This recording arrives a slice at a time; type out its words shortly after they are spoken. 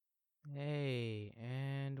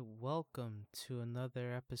welcome to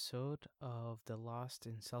another episode of the Lost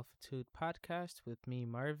in Solitude podcast with me,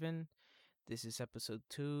 Marvin. This is episode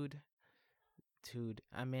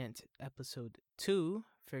episode two,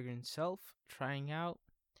 figuring self, trying out,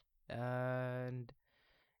 and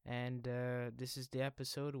this is the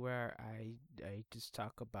episode where I just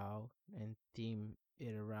talk about and theme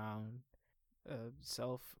it around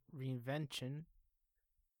self reinvention,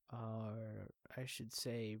 or I should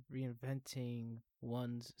say, reinventing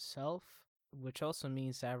one's self, which also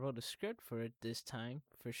means I wrote a script for it this time,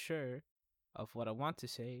 for sure, of what I want to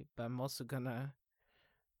say, but I'm also gonna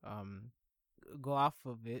um go off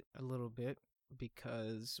of it a little bit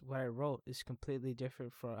because what I wrote is completely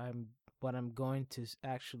different from what I'm going to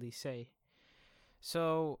actually say.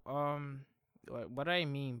 So, what I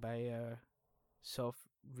mean by self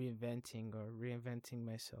reinventing or reinventing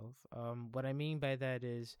myself, what I mean by that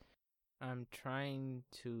is I'm trying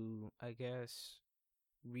to, I guess,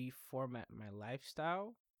 reformat my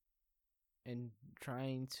lifestyle and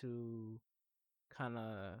trying to kind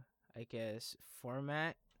of, I guess,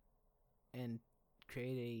 format and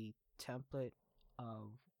create a template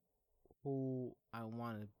of who I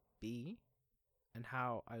want to be and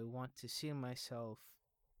how I want to see myself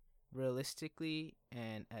realistically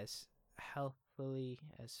and as healthily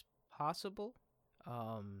as possible.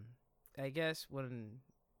 Um, I guess when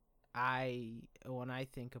I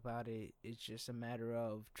think about it, it's just a matter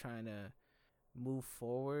of trying to move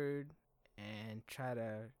forward and try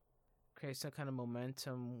to create some kind of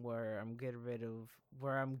momentum where I'm getting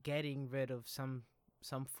rid of some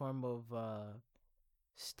form of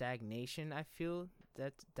stagnation I feel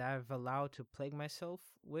that I've allowed to plague myself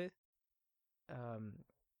with. Um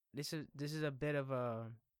this is a bit of a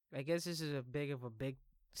I guess this is a big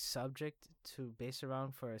subject to base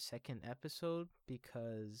around for a second episode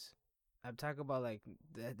because I'm talking about like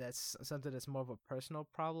that's something that's more of a personal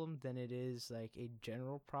problem than it is like a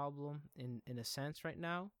general problem in a sense right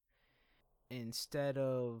now. Instead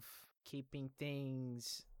of keeping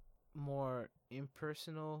things more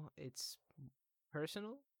impersonal, it's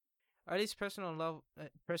personal, or at least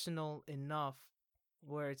personal enough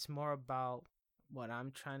where it's more about what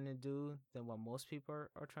I'm trying to do than what most people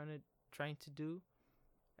are trying to do.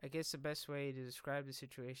 I guess the best way to describe the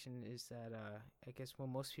situation is that I guess when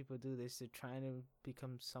most people do this, they're trying to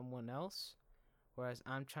become someone else, whereas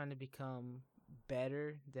I'm trying to become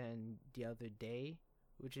better than the other day,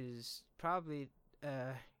 which is probably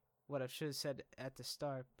uh, what I should have said at the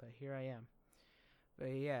start, but here I am.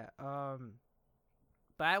 But yeah,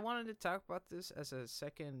 but I wanted to talk about this as a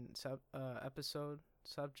second episode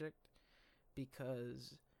subject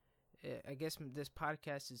because I guess this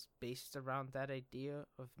podcast is based around that idea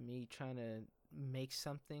of me trying to make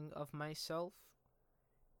something of myself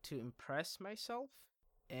to impress myself,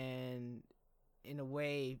 and in a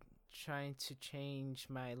way trying to change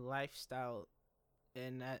my lifestyle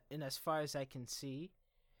in as far as I can see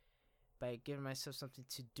by giving myself something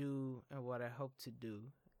to do and what I hope to do.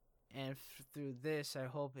 And through this, I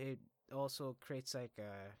hope it also creates like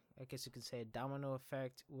I guess you could say a domino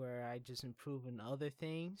effect where I just improve in other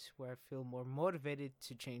things, where I feel more motivated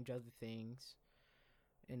to change other things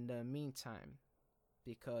in the meantime,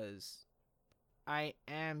 because I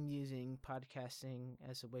am using podcasting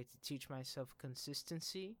as a way to teach myself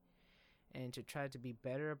consistency and to try to be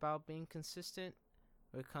better about being consistent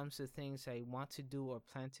when it comes to things I want to do or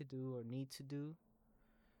plan to do or need to do.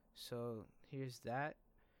 So here's that.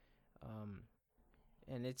 Um,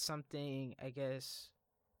 and it's something I guess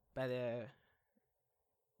by the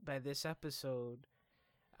by this episode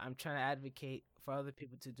I'm trying to advocate for other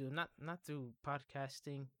people to do, not through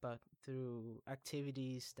podcasting but through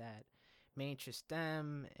activities that may interest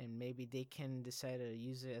them, and maybe they can decide to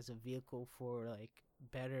use it as a vehicle for like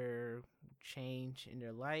better change in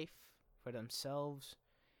their life for themselves,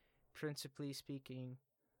 principally speaking.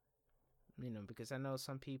 Because I know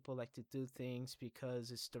some people like to do things because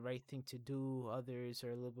it's the right thing to do. Others are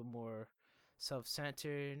a little bit more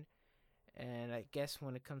self-centered. And I guess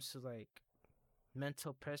when it comes to like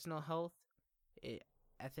mental personal health, it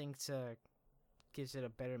I think gives it a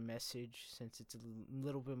better message since it's a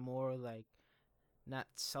little bit more like not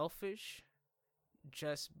selfish,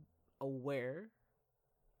 just aware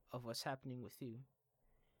of what's happening with you.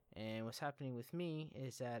 And what's happening with me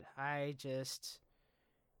is that I just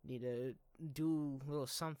need to do a little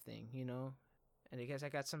something. And I guess I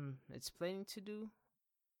got some explaining to do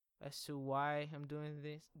as to why I'm doing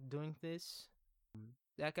this.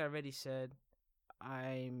 Like I already said,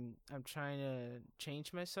 I'm trying to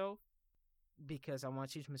change myself because I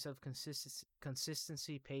want to teach myself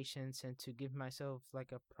consistency, patience, and to give myself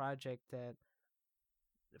like a project that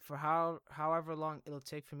for however long it'll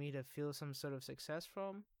take for me to feel some sort of success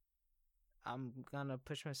from, I'm gonna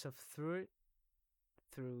push myself through it,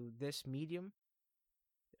 through this medium.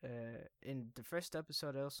 In the first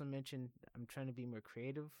episode, I also mentioned I'm trying to be more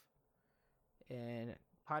creative, and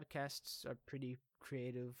podcasts are pretty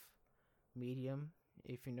creative medium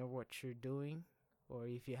if you know what you're doing, or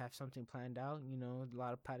if you have something planned out. You know, a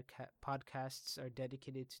lot of podcasts are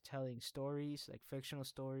dedicated to telling stories, like fictional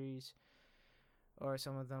stories, or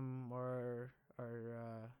some of them are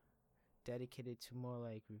dedicated to more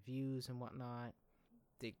like reviews and whatnot.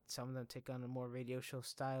 Some of them take on a more radio show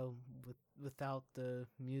style without the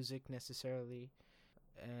music necessarily.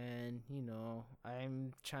 And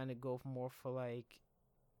I'm trying to go more for like,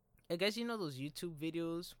 I guess those YouTube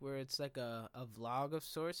videos where it's like a vlog of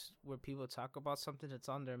sorts where people talk about something that's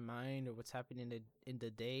on their mind or what's happening in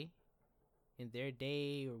the day, in their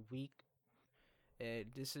day or week.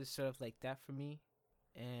 This is sort of like that for me,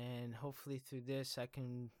 and hopefully through this I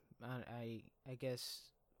can, I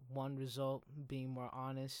guess, one result being more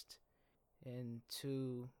honest, and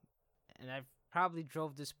two, and I've probably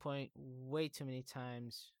drove this point way too many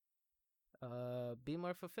times, be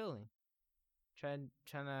more fulfilling. Trying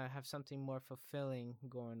to have something more fulfilling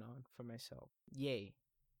going on for myself. Yay.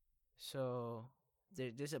 So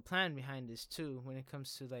there's a plan behind this too when it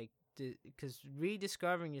comes to like, because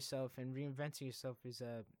rediscovering yourself and reinventing yourself is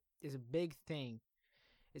a big thing.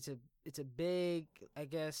 It's a big, I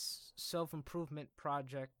guess, self-improvement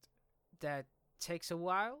project that takes a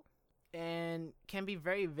while and can be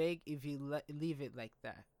very vague if you leave it like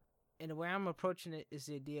that. And the way I'm approaching it is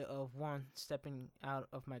the idea of one, stepping out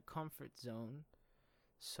of my comfort zone.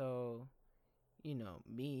 So,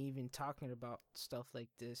 me even talking about stuff like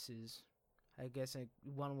this is, I guess,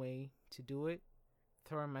 one way to do it.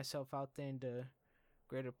 Throwing myself out there in the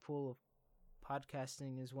greater pool of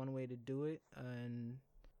podcasting is one way to do it, and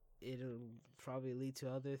it'll probably lead to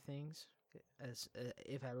other things as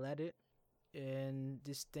if I let it. And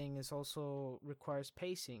this thing is also requires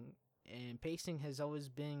pacing, and pacing has always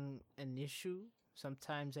been an issue.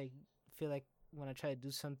 Sometimes I feel like when I try to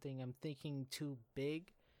do something, I'm thinking too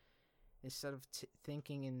big instead of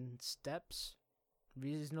thinking in steps,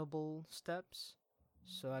 reasonable steps.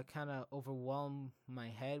 So I kind of overwhelm my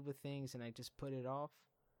head with things and I just put it off.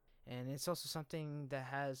 And it's also something that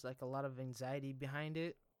has like a lot of anxiety behind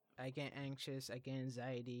it. I get anxious, I get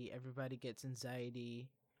anxiety, everybody gets anxiety.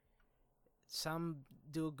 Some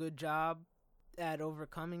do a good job at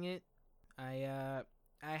overcoming it. I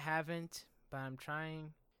haven't, but I'm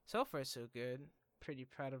trying. So far so good. Pretty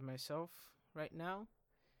proud of myself right now.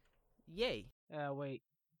 Yay. Wait,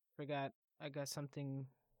 forgot. I got something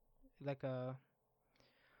like a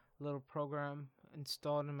little program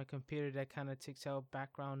installed on my computer that kind of takes out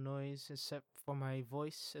background noise except for my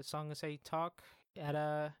voice as long as I talk at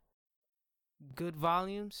a good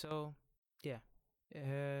volume. So, yeah.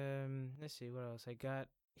 Let's see what else I got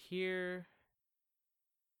here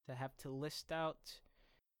that I have to list out.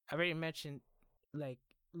 I already mentioned like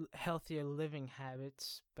healthier living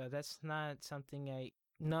habits, but that's not something I.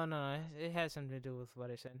 No, no, it has something to do with what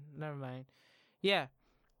I said. Never mind. Yeah,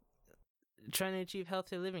 trying to achieve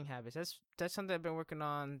healthier living habits. That's something I've been working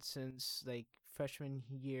on since like freshman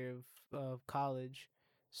year of college.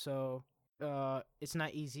 So, it's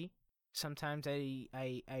not easy. Sometimes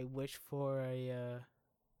I wish for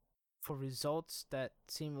results that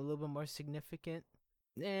seem a little bit more significant.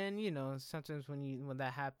 And sometimes when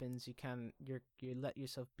that happens, you let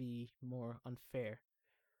yourself be more unfair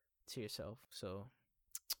to yourself. So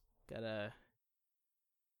gotta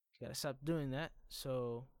gotta stop doing that.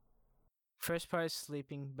 So first part is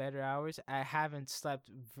sleeping better hours. I haven't slept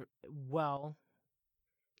well,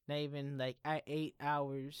 not even like 8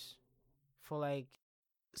 hours for like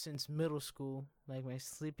since middle school. Like my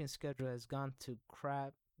sleeping schedule has gone to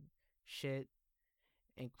crap, shit,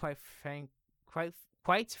 and quite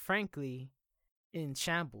frankly, in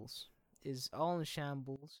shambles. Is all in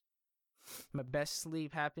shambles. My best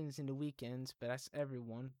sleep happens in the weekends, but that's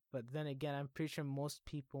everyone. But then again, I'm pretty sure most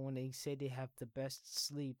people, when they say they have the best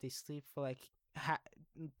sleep, they sleep for like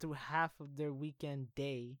through half of their weekend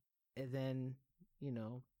day, and then you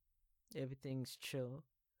know everything's chill.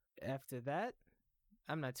 After that,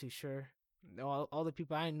 I'm not too sure. All the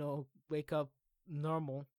people I know wake up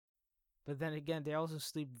normal, but then again, they also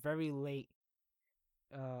sleep very late.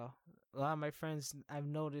 A lot of my friends I've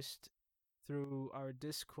noticed through our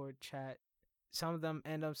Discord chat, some of them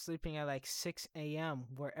end up sleeping at like 6 a.m.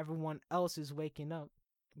 where everyone else is waking up.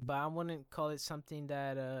 But I wouldn't call it something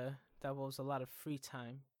that was a lot of free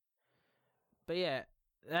time. But yeah,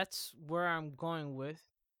 that's where I'm going with.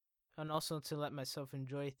 and also to let myself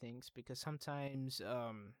enjoy things, because sometimes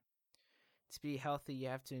to be healthy you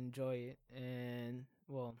have to enjoy it. And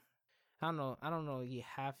well, I don't know you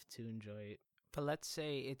have to enjoy it, but let's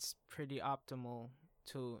say it's pretty optimal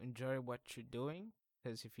to enjoy what you're doing,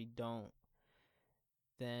 because if you don't,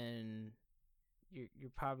 then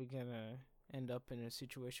you're probably gonna end up in a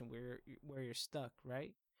situation where you're stuck,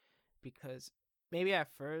 right? Because maybe at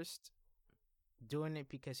first doing it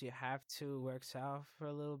because you have to works out for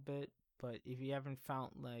a little bit, but if you haven't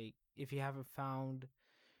found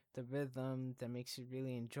the rhythm that makes you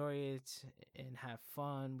really enjoy it and have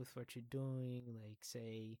fun with what you're doing, like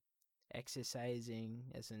say exercising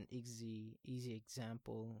as an easy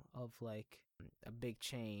example of like a big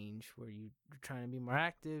change where you're trying to be more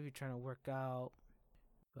active, you're trying to work out,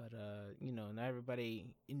 but not everybody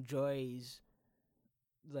enjoys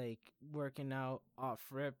like working out off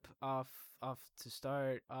to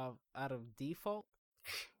start off out of default.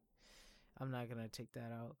 I'm not gonna take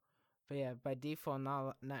that out. But yeah, by default,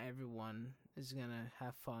 not everyone is gonna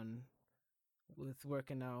have fun with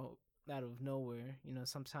working out of nowhere.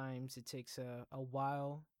 Sometimes it takes a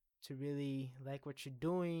while to really like what you're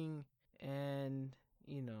doing, and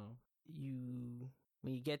you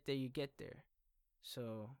when you get there, you get there.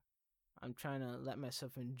 So I'm trying to let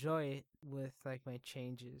myself enjoy it with like my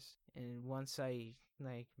changes. And once I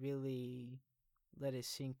like really let it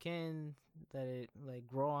sink in, let it like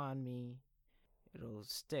grow on me, it'll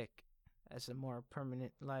stick as a more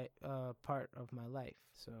permanent part of my life.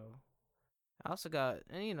 So I also got,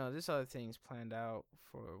 and there's other things planned out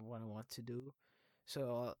for what I want to do.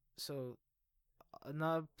 So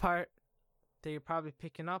another part that you're probably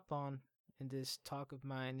picking up on in this talk of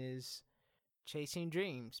mine is chasing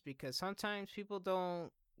dreams, because sometimes people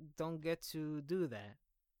don't get to do that.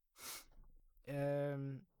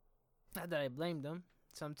 Um, Not that I blame them.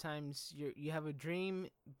 Sometimes you have a dream,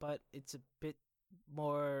 but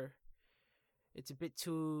more it's a bit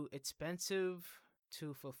too expensive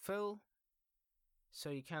to fulfill, so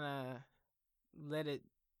you kind of let it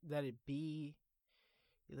let it be.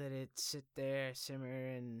 You let it sit there, simmer,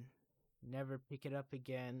 and never pick it up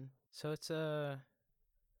again. So it's a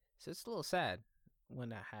little sad when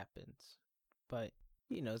that happens, but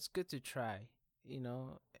it's good to try. You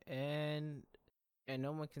know, and and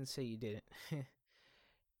no one can say you didn't.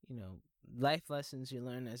 you know, Life lessons you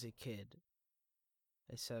learn as a kid,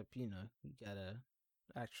 except you gotta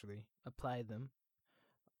actually apply them.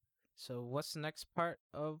 So what's the next part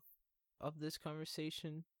of this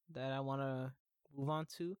conversation that I want to move on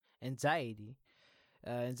to? Anxiety.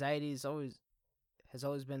 Anxiety has always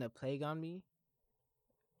been a plague on me.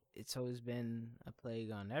 It's always been a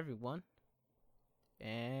plague on everyone,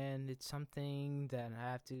 and it's something that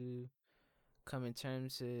I have to come in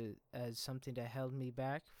terms with as something that held me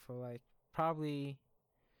back for like probably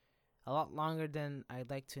a lot longer than I'd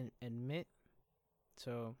like to admit.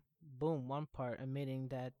 So, boom, one part admitting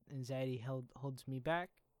that anxiety holds me back.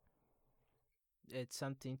 It's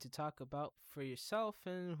something to talk about for yourself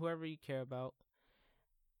and whoever you care about.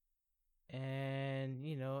 And,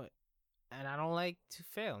 and I don't like to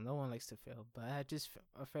fail. No one likes to fail, but I just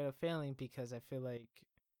afraid of failing because I feel like,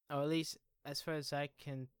 or at least as far as I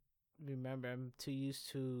can remember, I'm too used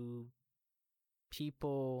to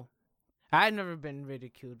people. I've never been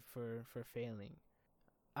ridiculed for failing.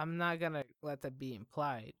 I'm not gonna let that be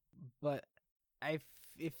implied, but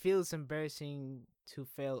it feels embarrassing to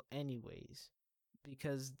fail anyways,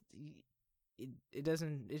 because it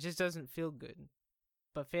just doesn't feel good.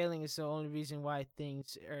 But failing is the only reason why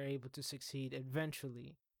things are able to succeed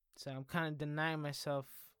eventually. So I'm kind of denying myself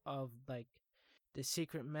of like the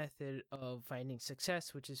secret method of finding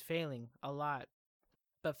success, which is failing a lot,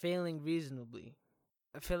 but failing reasonably.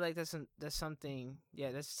 I feel like that's something.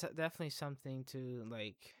 Yeah, that's definitely something to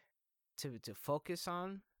like to focus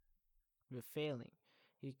on with failing,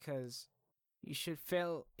 because you should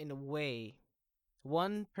fail in a way.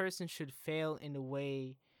 One person should fail in a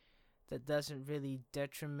way that doesn't really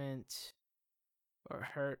detriment or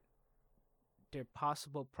hurt their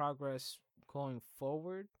possible progress going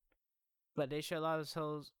forward, but they should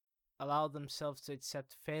allow themselves to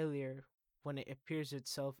accept failure when it appears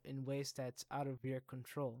itself in ways that's out of your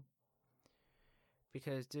control.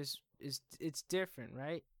 Because it's different,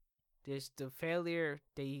 right? There's the failure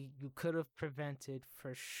that you could have prevented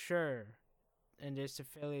for sure, and there's the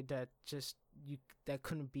failure that just you that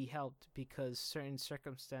couldn't be helped because certain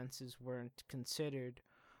circumstances weren't considered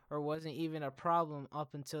or wasn't even a problem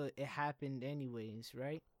up until it happened anyways,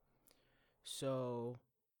 right? So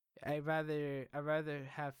I rather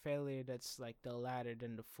have failure that's like the latter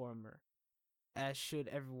than the former, as should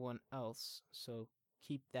everyone else. So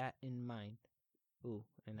keep that in mind. Ooh,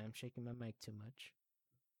 and I'm shaking my mic too much.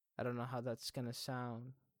 I don't know how that's gonna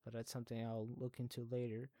sound, but that's something I'll look into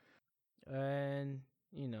later. And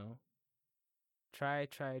you know, try.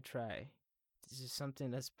 This is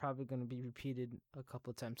something that's probably gonna be repeated a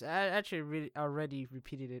couple of times. I actually really already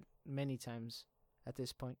repeated it many times at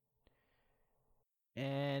this point.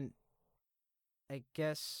 And I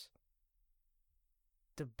guess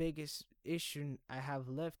the biggest issue I have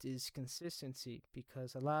left is consistency,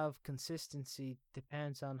 because a lot of consistency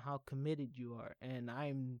depends on how committed you are. And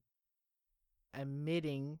I'm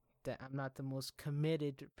admitting that I'm not the most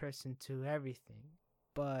committed person to everything,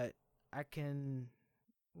 but I can,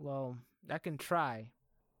 well, I can try,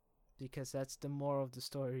 because that's the moral of the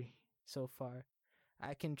story so far.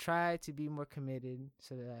 I can try to be more committed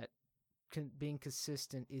so that being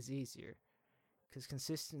consistent is easier, because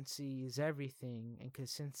consistency is everything,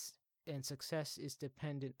 and success is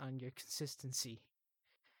dependent on your consistency.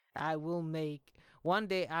 I will make One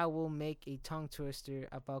day I will make a tongue twister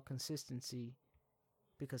about consistency,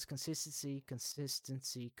 because consistency.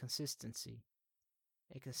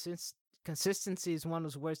 A consistency is one of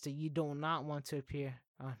those words that you do not want to appear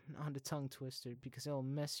on the tongue twister, because it will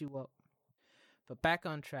mess you up. But back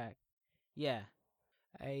on track. Yeah,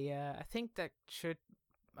 I think that should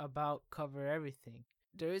about cover everything.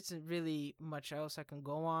 There isn't really much else I can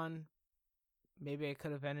go on. Maybe I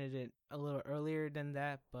could have ended it a little earlier than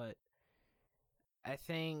that, but I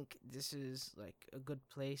think this is like a good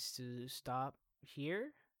place to stop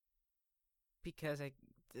here, because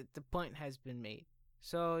the point has been made.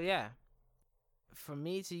 So yeah, from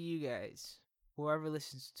me to you guys, whoever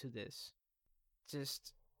listens to this,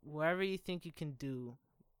 just whatever you think you can do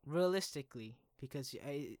realistically, because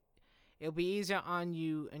it'll be easier on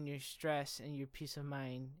you and your stress and your peace of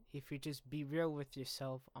mind if you just be real with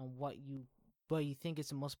yourself on what you think is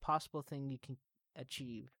the most possible thing you can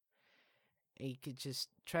achieve, and you could just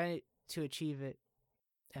try to achieve it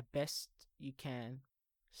at best you can,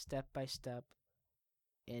 step by step,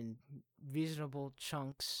 in reasonable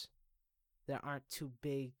chunks that aren't too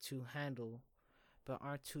big to handle but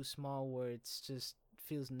aren't too small where it's just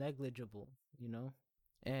feels negligible.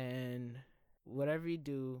 And whatever you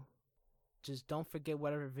do, just don't forget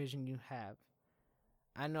whatever vision you have.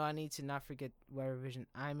 I know I need to not forget whatever vision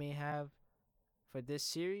I may have for this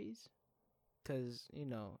series, because,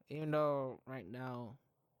 even though right now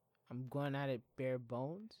I'm going at it bare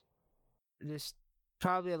bones, there's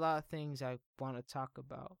probably a lot of things I want to talk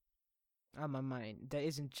about on my mind that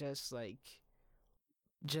isn't just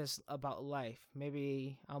about life.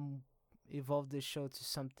 Maybe I'll evolve this show to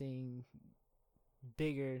something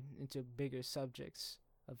bigger, into bigger subjects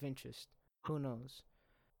of interest. Who knows?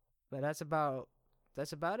 But that's about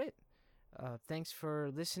it. Thanks for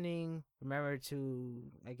listening. Remember to,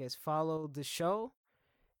 I guess, follow the show,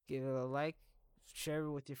 give it a like, share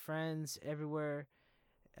it with your friends everywhere.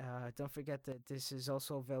 Don't forget that this is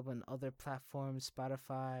also available on other platforms: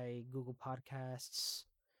 Spotify, Google Podcasts,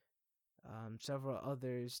 several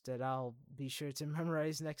others that I'll be sure to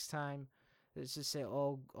memorize next time. Let's just say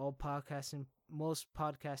all podcasting, most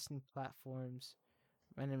podcasting platforms.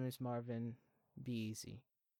 My name is Marvin. Be easy.